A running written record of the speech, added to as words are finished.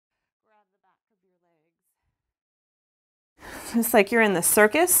just like you're in the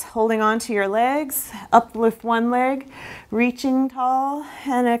circus, holding on to your legs, uplift one leg, reaching tall,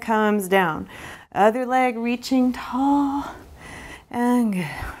 and it comes down. Other leg reaching tall, and good.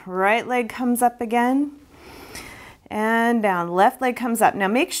 Right leg comes up again, and down. Left leg comes up. Now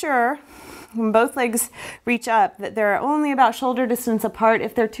make sure when both legs reach up that they're only about shoulder distance apart.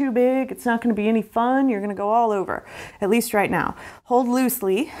 If they're too big, it's not going to be any fun. You're going to go all over, at least right now. Hold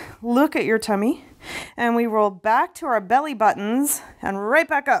loosely, look at your tummy, and we roll back to our belly buttons and right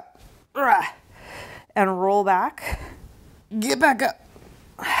back up. And roll back, get back up.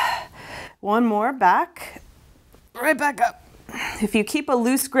 One more, back, right back up. If you keep a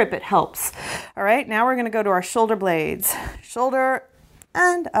loose grip, it helps. All right, now we're going to go to our shoulder blades. Shoulder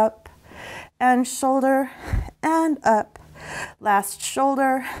and up. And shoulder and up. Last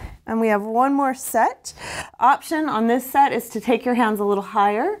shoulder, and we have one more set. Option on this set is to take your hands a little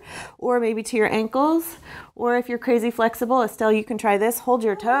higher, or maybe to your ankles, or if you're crazy flexible, Estelle, you can try this. Hold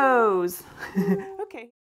your toes. Okay.